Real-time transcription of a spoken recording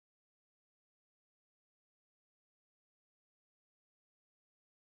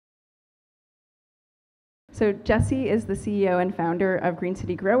So Jessie is the CEO and founder of Green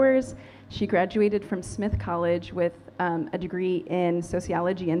City Growers. She graduated from Smith College with a degree in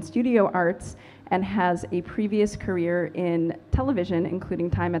sociology and studio arts, and has a previous career in television, including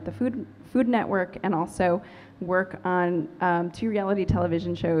time at the Food Network, and also work on 2 reality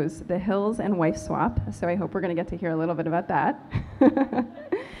television shows, The Hills and Wife Swap. So I hope we're going to get to hear a little bit about that.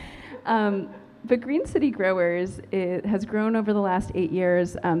 But Green City Growers has grown over the last 8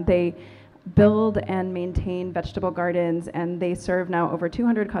 years. They build and maintain vegetable gardens, and they serve now over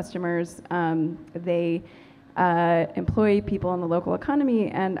 200 customers. They employ people in the local economy,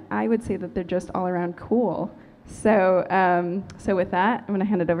 and I would say that they're just all around cool. So, so with that, I'm going to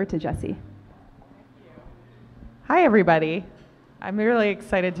hand it over to Jessie. Hi, everybody. I'm really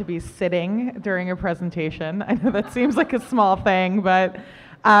excited to be sitting during a presentation. I know that seems like a small thing, but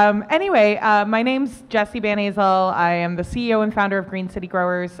anyway, my name's Jessie Banhazl. I am the CEO and founder of Green City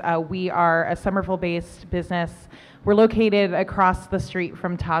Growers. We are a Somerville-based business. We're located across the street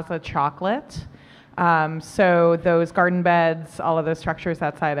from Taza Chocolate. So those garden beds, all of those structures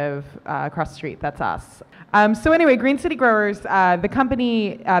outside of across the street, that's us. So anyway, Green City Growers, the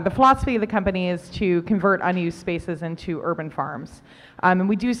company, the philosophy of the company is to convert unused spaces into urban farms. And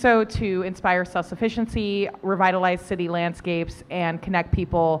we do so to inspire self-sufficiency, revitalize city landscapes, and connect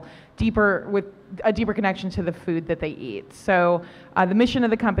people deeper with a deeper connection to the food that they eat. So the mission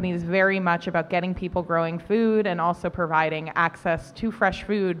of the company is very much about getting people growing food and also providing access to fresh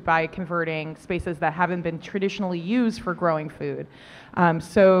food by converting spaces that haven't been traditionally used for growing food.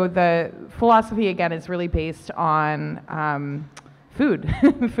 So the philosophy, again, is really based on food,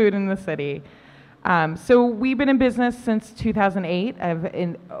 food in the city. So we've been in business since 2008.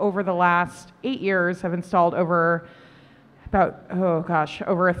 Over the last 8 years, I've installed over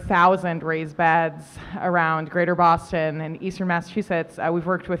 1,000 raised beds around Greater Boston and Eastern Massachusetts. We've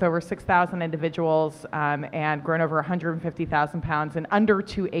worked with over 6,000 individuals and grown over 150,000 pounds in under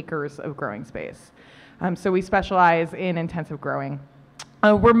 2 acres of growing space. So we specialize in intensive growing.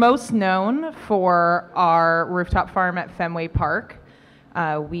 We're most known for our rooftop farm at Fenway Park.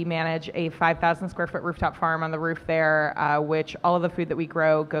 We manage a 5,000 square foot rooftop farm on the roof there, which all of the food that we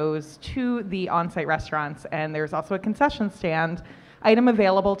grow goes to the on-site restaurants. And there's also a concession stand item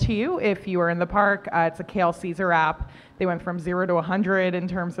available to you if you are in the park. It's a kale Caesar wrap. They went from 0 to 100 in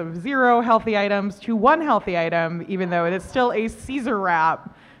terms of 0 healthy items to 1 healthy item, even though it is still a Caesar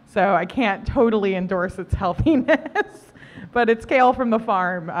wrap. So I can't totally endorse its healthiness. But it's kale from the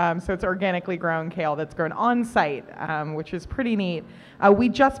farm, so it's organically grown kale that's grown on site, which is pretty neat. We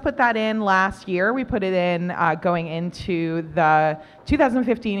just put that in last year. We put it in going into the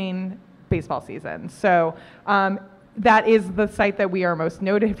 2015 baseball season. So that is the site that we are most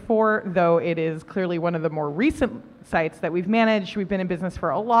noted for, though it is clearly one of the more recent sites that we've managed. We've been in business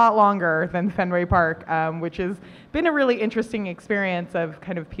for a lot longer than Fenway Park, which has been a really interesting experience of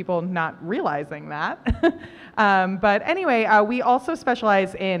kind of people not realizing that. But anyway, we also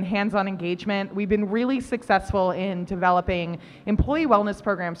specialize in hands-on engagement. We've been really successful in developing employee wellness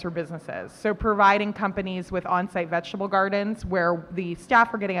programs for businesses. So providing companies with on-site vegetable gardens where the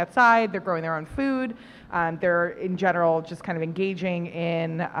staff are getting outside, they're growing their own food, they're in general just kind of engaging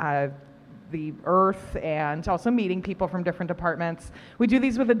in the earth and also meeting people from different departments. We do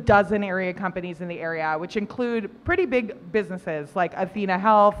these with a dozen area companies in the area, which include pretty big businesses like Athena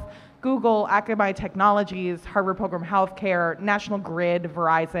Health, Google, Akamai Technologies, Harvard Pilgrim Healthcare, National Grid,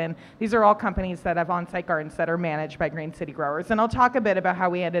 Verizon. These are all companies that have on-site gardens that are managed by Green City Growers. And I'll talk a bit about how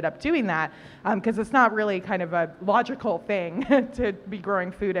we ended up doing that, because it's not really kind of a logical thing to be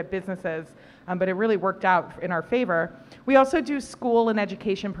growing food at businesses, but it really worked out in our favor. We also do school and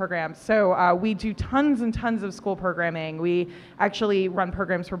education programs. So we do tons and tons of school programming. We actually run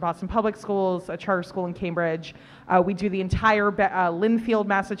programs for Boston Public Schools, a charter school in Cambridge. We do the entire Lynnfield,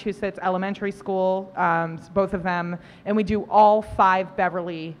 Massachusetts elementary school, both of them, and we do all 5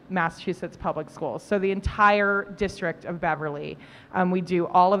 Beverly, Massachusetts public schools. So the entire district of Beverly. We do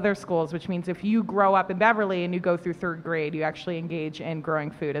all of their schools, which means if you grow up in Beverly and you go through 3rd grade, you actually engage in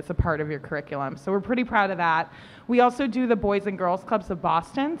growing food as a part of your curriculum. So we're pretty proud of that. We also do the Boys and Girls Clubs of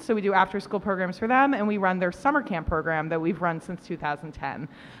Boston. So we do after-school programs for them, and we run their summer camp program that we've run since 2010.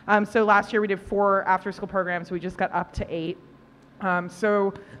 So last year we did 4 after-school programs. We just got up to 8.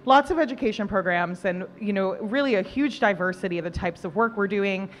 So lots of education programs and, you know, really a huge diversity of the types of work we're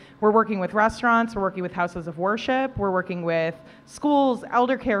doing. We're working with restaurants, we're working with houses of worship, we're working with schools,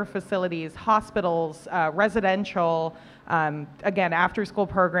 elder care facilities, hospitals, residential, Again, after-school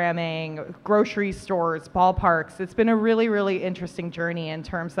programming, grocery stores, ballparks. It's been a really, really interesting journey in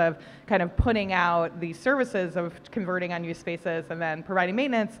terms of kind of putting out these services of converting unused spaces and then providing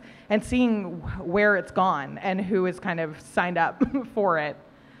maintenance and seeing where it's gone and who is kind of signed up for it.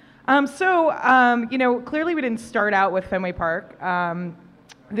 Clearly we didn't start out with Fenway Park.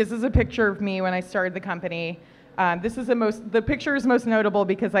 This is a picture of me when I started the company. The picture is most notable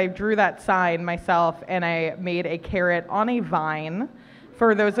because I drew that sign myself and I made a carrot on a vine.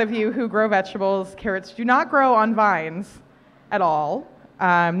 For those of you who grow vegetables, carrots do not grow on vines at all.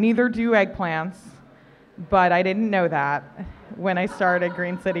 Neither do eggplants, but I didn't know that when I started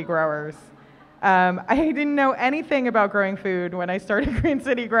Green City Growers. I didn't know anything about growing food when I started Green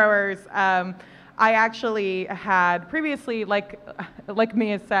City Growers. I actually had previously, like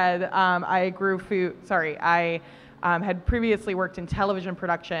Mia said, I grew food. I had previously worked in television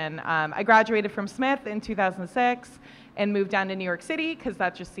production. I graduated from Smith in 2006 and moved down to New York City because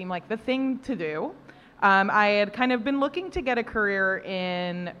that just seemed like the thing to do. I had kind of been looking to get a career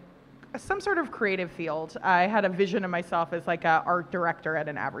in some sort of creative field. I had a vision of myself as like an art director at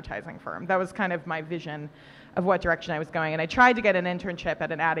an advertising firm. That was kind of my vision of what direction I was going. And I tried to get an internship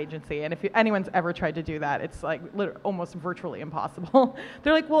at an ad agency. And if anyone's ever tried to do that, it's like almost virtually impossible.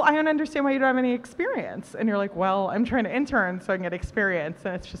 They're like, well, I don't understand why you don't have any experience. And you're like, well, I'm trying to intern so I can get experience.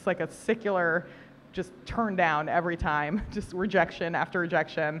 And it's just like a secular, just turn down every time, just rejection after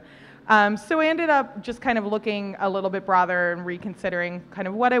rejection. So I ended up just kind of looking a little bit broader and reconsidering kind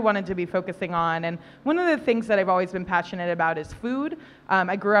of what I wanted to be focusing on. And one of the things that I've always been passionate about is food.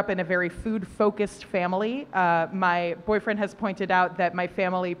 I grew up in a very food-focused family. My boyfriend has pointed out that my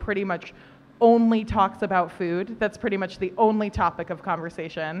family pretty much only talks about food. That's pretty much the only topic of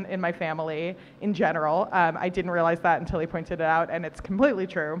conversation in my family in general. I didn't realize that until he pointed it out, and it's completely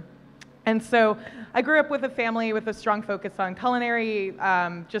true. And so I grew up with a family with a strong focus on culinary.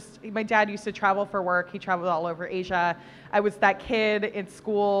 My dad used to travel for work. He traveled all over Asia. I was that kid in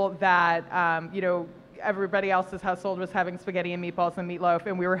school that, everybody else's household was having spaghetti and meatballs and meatloaf,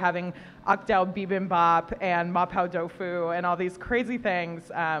 and we were having oktao bibimbap and mapo tofu and all these crazy things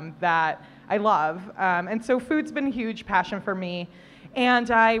that I love. And so food's been a huge passion for me.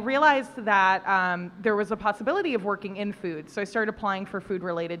 And I realized that there was a possibility of working in food. So I started applying for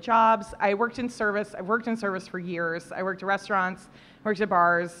food-related jobs. I've worked in service for years. I worked at restaurants, worked at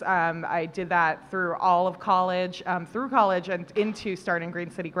bars. I did that through all of college, and into starting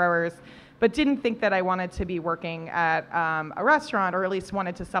Green City Growers, but didn't think that I wanted to be working at a restaurant, or at least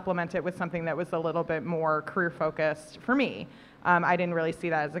wanted to supplement it with something that was a little bit more career-focused for me. I didn't really see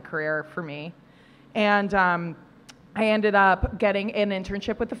that as a career for me. And I ended up getting an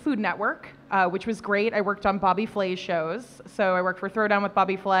internship with the Food Network, which was great. I worked on Bobby Flay's shows. So I worked for Throwdown with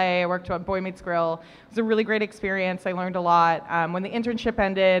Bobby Flay. I worked on Boy Meets Grill. It was a really great experience. I learned a lot. When the internship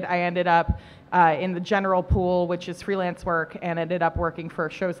ended, I ended up in the general pool, which is freelance work, and ended up working for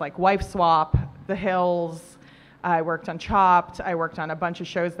shows like Wife Swap, The Hills. I worked on Chopped. I worked on a bunch of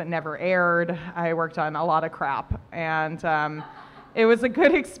shows that never aired. I worked on a lot of crap. And it was a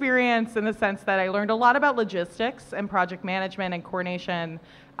good experience in the sense that I learned a lot about logistics and project management and coordination.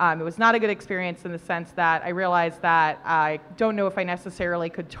 It was not a good experience in the sense that I realized that I don't know if I necessarily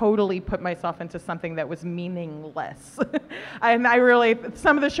could totally put myself into something that was meaningless. And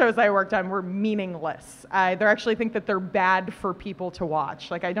some of the shows I worked on were meaningless. I actually think that they're bad for people to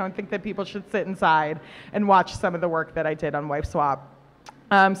watch. Like, I don't think that people should sit inside and watch some of the work that I did on Wife Swap.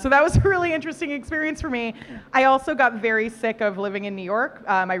 So that was a really interesting experience for me. I also got very sick of living in New York.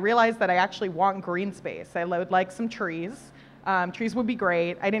 I realized that I actually want green space. I would like some trees. Trees would be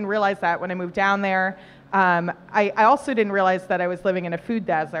great. I didn't realize that when I moved down there. I also didn't realize that I was living in a food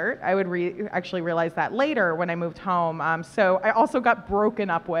desert. I would actually realize that later when I moved home. So I also got broken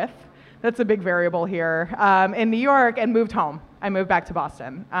up with. That's a big variable here, in New York, and moved home. I moved back to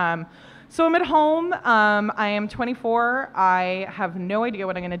Boston. So I'm at home. I am 24. I have no idea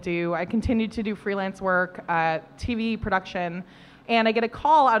what I'm going to do. I continue to do freelance work, TV production, and I get a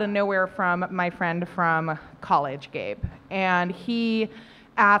call out of nowhere from my friend from college, Gabe. And he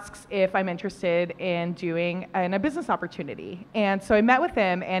asks if I'm interested in doing a business opportunity. And so I met with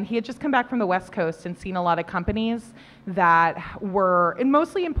him, and he had just come back from the West Coast and seen a lot of companies that were,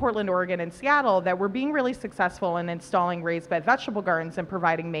 mostly in Portland, Oregon, and Seattle, that were being really successful in installing raised bed vegetable gardens and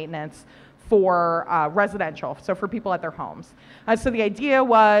providing maintenance for residential, so for people at their homes. So the idea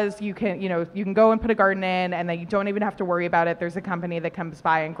was you can go and put a garden in, and then you don't even have to worry about it. There's a company that comes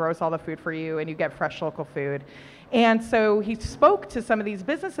by and grows all the food for you, and you get fresh local food. And so he spoke to some of these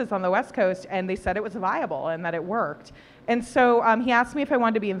businesses on the West Coast, and they said it was viable and that it worked. And so he asked me if I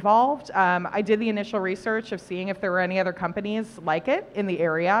wanted to be involved. I did the initial research of seeing if there were any other companies like it in the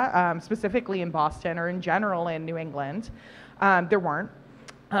area, specifically in Boston or in general in New England. There weren't.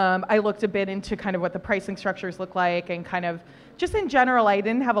 I looked a bit into kind of what the pricing structures look like, and kind of just in general, I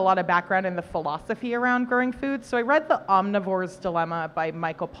didn't have a lot of background in the philosophy around growing food. So I read The Omnivore's Dilemma by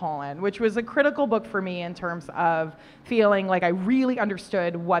Michael Pollan, which was a critical book for me in terms of feeling like I really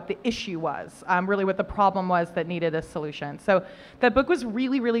understood what the issue was, really what the problem was that needed a solution. So that book was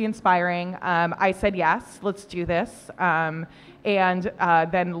really, really inspiring. I said, yes, let's do this. And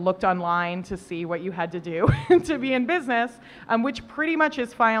then looked online to see what you had to do to be in business, which pretty much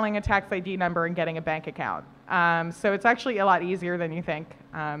is filing a tax ID number and getting a bank account. So it's actually a lot easier than you think.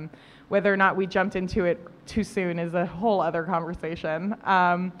 Whether or not we jumped into it too soon is a whole other conversation.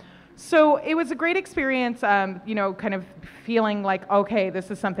 So it was a great experience, kind of feeling like, okay,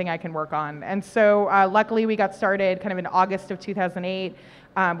 this is something I can work on. And so luckily we got started kind of in August of 2008.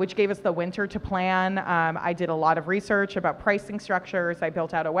 Which gave us the winter to plan. I did a lot of research about pricing structures. I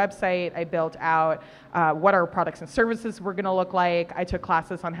built out a website. I built out what our products and services were going to look like. I took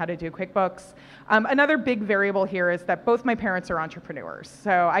classes on how to do QuickBooks. Another big variable here is that both my parents are entrepreneurs.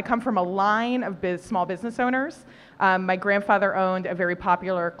 So I come from a line of small business owners. My grandfather owned a very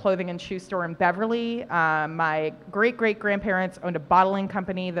popular clothing and shoe store in Beverly. My great-great-grandparents owned a bottling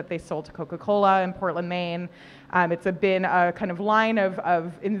company that they sold to Coca-Cola in Portland, Maine. It's been a kind of line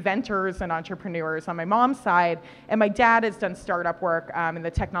of inventors and entrepreneurs on my mom's side, and my dad has done startup work in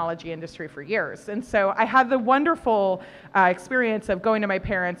the technology industry for years. And so I had the wonderful experience of going to my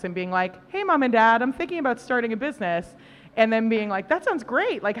parents and being like, hey, Mom and Dad, I'm thinking about starting a business. And then being like, that sounds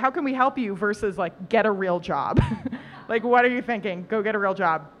great. Like, how can we help you? Versus like, get a real job. Like, what are you thinking? Go get a real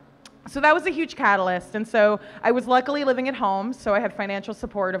job. So that was a huge catalyst. And so I was luckily living at home, so I had financial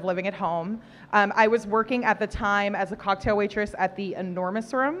support of living at home. I was working at the time as a cocktail waitress at the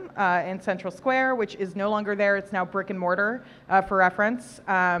Enormous Room in Central Square, which is no longer there. It's now brick and mortar, for reference.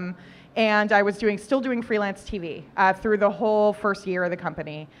 And I was still doing freelance TV through the whole first year of the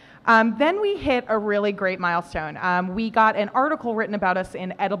company. Then we hit a really great milestone. We got an article written about us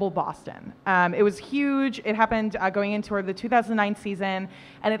in Edible Boston. It was huge. It happened going into the 2009 season,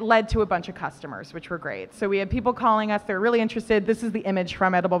 and it led to a bunch of customers, which were great. So we had people calling us. They were really interested. This is the image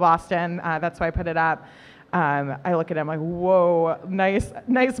from Edible Boston. That's why I put it up. I look at it, I'm like, whoa, nice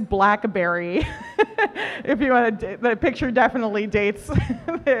BlackBerry. If you want to, the picture definitely dates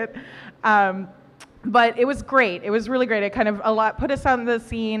it. But it was great. It was really great. It kind of put us on the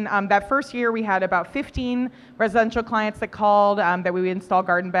scene. That first year, we had about 15 residential clients that called that we would install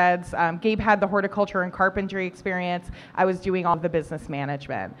garden beds. Gabe had the horticulture and carpentry experience. I was doing all the business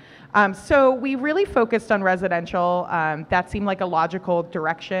management. So we really focused on residential. That seemed like a logical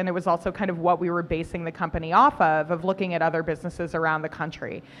direction. It was also kind of what we were basing the company off of looking at other businesses around the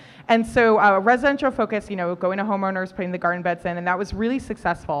country. And so residential focus, going to homeowners, putting the garden beds in, and that was really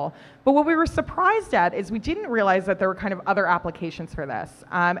successful. But what we were surprised at is we didn't realize that there were kind of other applications for this.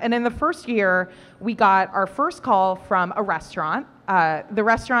 And in the first year, we got our first call from a restaurant. The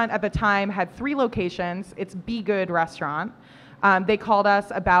restaurant at the time had 3 locations. It's Be Good Restaurant. They called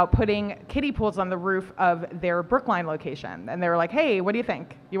us about putting kiddie pools on the roof of their Brookline location. And they were like, hey, what do you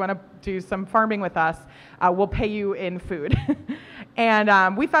think? You want to do some farming with us? We'll pay you in food.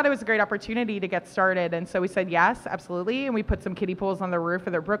 And we thought it was a great opportunity to get started. And so we said, yes, absolutely. And we put some kiddie pools on the roof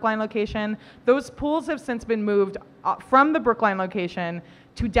of their Brookline location. Those pools have since been moved from the Brookline location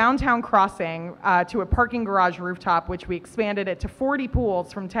to Downtown Crossing, to a parking garage rooftop, which we expanded it to 40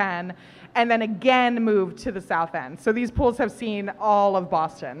 pools from 10, and then again moved to the south end. So these pools have seen all of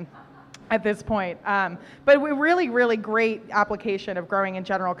Boston at this point. But a really, really great application of growing in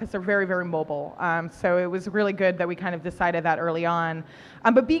general because they're very, very mobile. So it was really good that we kind of decided that early on.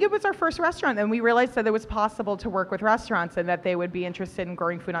 But Be Good was our first restaurant, and we realized that it was possible to work with restaurants and that they would be interested in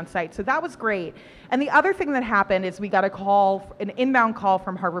growing food on site. So that was great. And the other thing that happened is we got an inbound call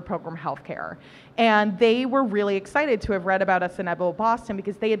from Harvard Pilgrim Healthcare. And they were really excited to have read about us in Edible Boston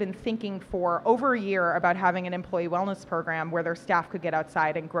because they had been thinking for over a year about having an employee wellness program where their staff could get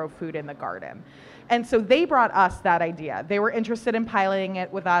outside and grow food in the garden. And so they brought us that idea. They were interested in piloting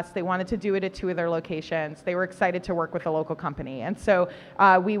it with us. They wanted to do it at 2 of their locations. They were excited to work with a local company. And so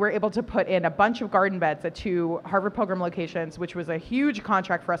we were able to put in a bunch of garden beds at 2 Harvard Pilgrim locations, which was a huge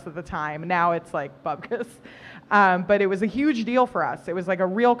contract for us at the time. Now it's like bupkis. But it was a huge deal for us. It was like a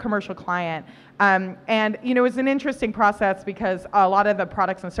real commercial client. And it was an interesting process because a lot of the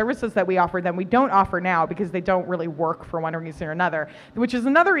products and services that we offered them, we don't offer now because they don't really work for one reason or another, which is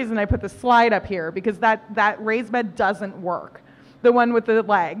another reason I put the slide up here, because that raised bed doesn't work. The one with the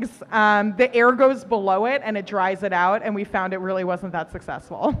legs. The air goes below it and it dries it out, and we found it really wasn't that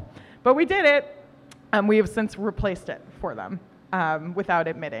successful. But we did it, and we have since replaced it for them without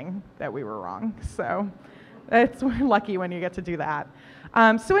admitting that we were wrong. So we're lucky when you get to do that.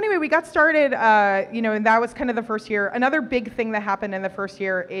 So anyway, we got started, and that was kind of the first year. Another big thing that happened in the first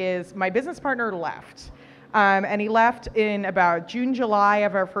year is my business partner left. And he left in about June, July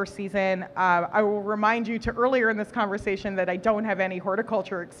of our first season. I will remind you to earlier in this conversation that I don't have any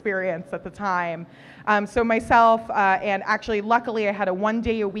horticulture experience at the time. So myself, and actually luckily I had a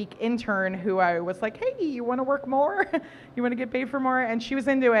 1-day-a-week intern who I was like, hey, you want to work more? You want to get paid for more? And she was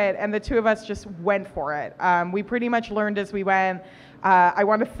into it, and the two of us just went for it. We pretty much learned as we went. I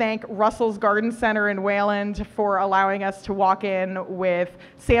want to thank Russell's Garden Center in Wayland for allowing us to walk in with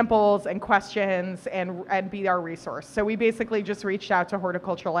samples and questions and be our resource. So we basically just reached out to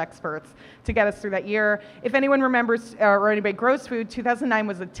horticultural experts to get us through that year. If anyone remembers or anybody grows food, 2009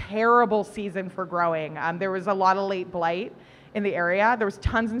 was a terrible season for growing. There was a lot of late blight in the area. There was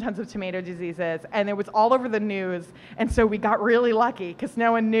tons and tons of tomato diseases, and it was all over the news. And so we got really lucky because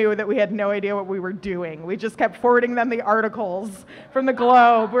no one knew that we had no idea what we were doing. We just kept forwarding them the articles from the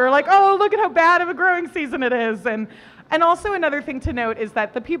Globe. We were like, oh, look at how bad of a growing season it is. And also another thing to note is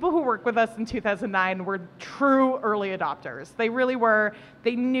that the people who worked with us in 2009 were true early adopters. They really were.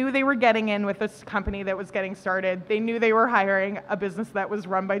 They knew they were getting in with this company that was getting started. They knew they were hiring a business that was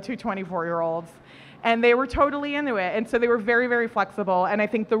run by two 24-year-olds. And they were totally into it. And so they were very, very flexible. And I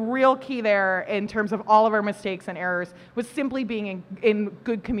think the real key there in terms of all of our mistakes and errors was simply being in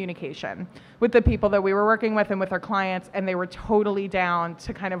good communication with the people that we were working with and with our clients. And they were totally down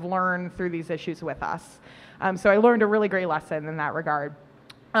to kind of learn through these issues with us. So I learned a really great lesson in that regard.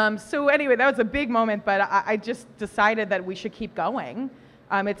 So anyway, that was a big moment, but I just decided that we should keep going.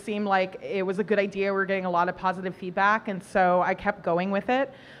 It seemed like it was a good idea. We were getting a lot of positive feedback, and so I kept going with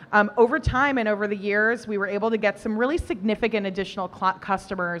it. Over time and over the years, we were able to get some really significant additional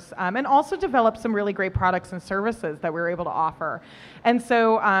customers and also develop some really great products and services that we were able to offer. And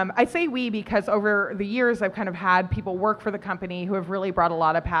so I say we because over the years, I've kind of had people work for the company who have really brought a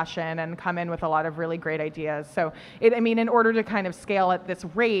lot of passion and come in with a lot of really great ideas. So, in order to kind of scale at this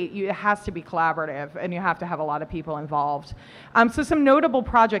rate, it has to be collaborative, and you have to have a lot of people involved. So some notable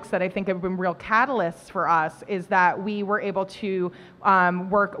projects that I think have been real catalysts for us is that we were able to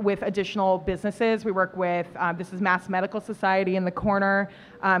work with additional businesses. We work with, this is Mass Medical Society in the corner,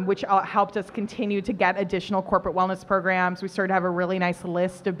 which helped us continue to get additional corporate wellness programs. We started to have a really nice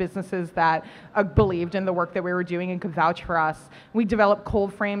list of businesses that believed in the work that we were doing and could vouch for us. We developed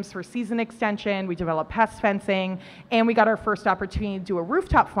cold frames for season extension. We developed pest fencing, and we got our first opportunity to do a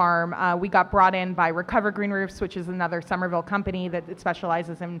rooftop farm. We got brought in by Recover Green Roofs, which is another Somerville company that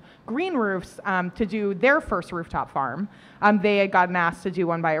specializes in green roofs, to do their first rooftop farm. They had gotten asked to do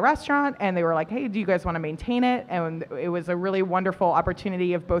one by a restaurant, and they were like, hey, do you guys want to maintain it? And it was a really wonderful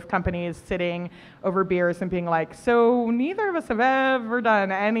opportunity of both companies sitting over beers and being like, so neither of us have ever done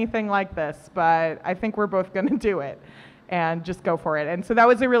anything like this, but I think we're both going to do it and just go for it. And so that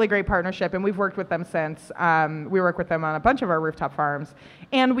was a really great partnership, and we've worked with them since. We work with them on a bunch of our rooftop farms.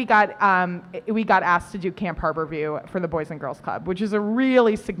 And we got asked to do Camp Harborview for the Boys and Girls Club, which is a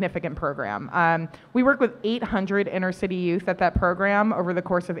really significant program. We work with 800 inner city youth at that program over the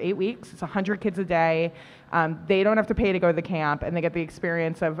course of 8 weeks. It's 100 kids a day. They don't have to pay to go to the camp, and they get the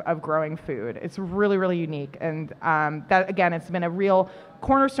experience of growing food. It's really, really unique. And that, again, it's been a real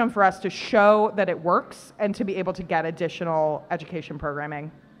cornerstone for us to show that it works and to be able to get additional education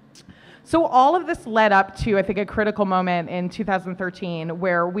programming. So all of this led up to, I think, a critical moment in 2013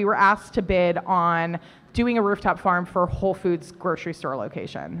 where we were asked to bid on doing a rooftop farm for Whole Foods grocery store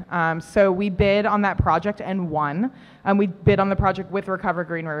location. So we bid on that project and won. We bid on the project with Recover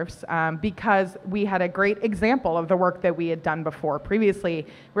Green Roofs because we had a great example of the work that we had done before. Previously,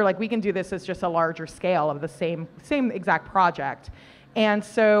 we're like, we can do this as just a larger scale of the same exact project. And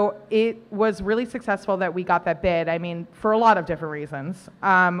so it was really successful that we got that bid, for a lot of different reasons.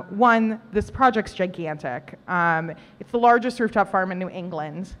 One, this project's gigantic. It's the largest rooftop farm in New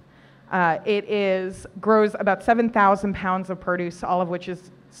England. It grows about 7,000 pounds of produce, all of which is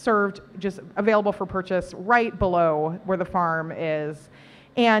served, just available for purchase right below where the farm is.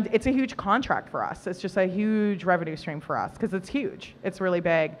 And it's a huge contract for us. It's just a huge revenue stream for us because it's huge. It's really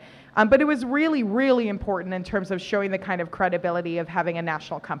big. But it was really, really important in terms of showing the kind of credibility of having a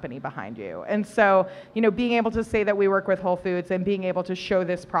national company behind you. And so, being able to say that we work with Whole Foods and being able to show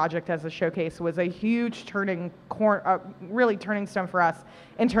this project as a showcase was a huge really turning stone for us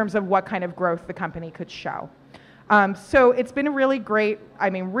in terms of what kind of growth the company could show. So it's been really great. I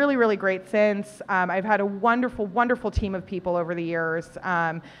mean, really, really great since. I've had a wonderful, wonderful team of people over the years.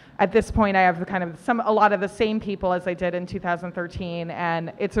 At this point, I have a lot of the same people as I did in 2013,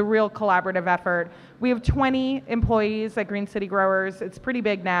 and it's a real collaborative effort. We have 20 employees at Green City Growers. It's pretty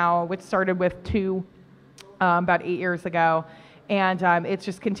big now, which started with 2 about 8 years ago, and it's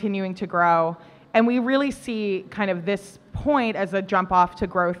just continuing to grow. And we really see kind of this point as a jump off to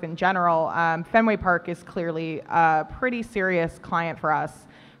growth in general. Fenway Park is clearly a pretty serious client for us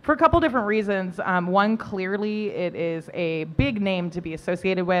for a couple different reasons. One, clearly it is a big name to be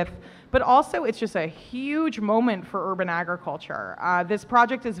associated with, but also it's just a huge moment for urban agriculture. This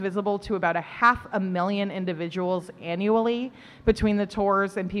project is visible to about 500,000 individuals annually between the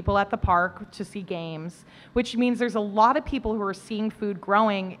tours and people at the park to see games, which means there's a lot of people who are seeing food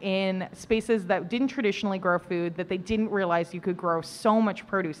growing in spaces that didn't traditionally grow food, that they didn't realize you could grow so much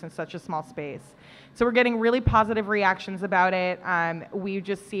produce in such a small space. So we're getting really positive reactions about it. We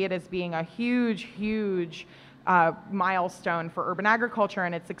just see it as being a huge, huge milestone for urban agriculture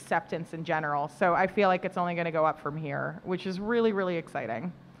and its acceptance in general. So I feel like it's only going to go up from here, which is really, really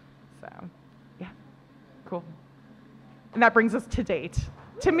exciting. So, yeah, cool. And that brings us to date,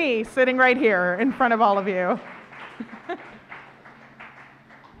 to me, sitting right here in front of all of you.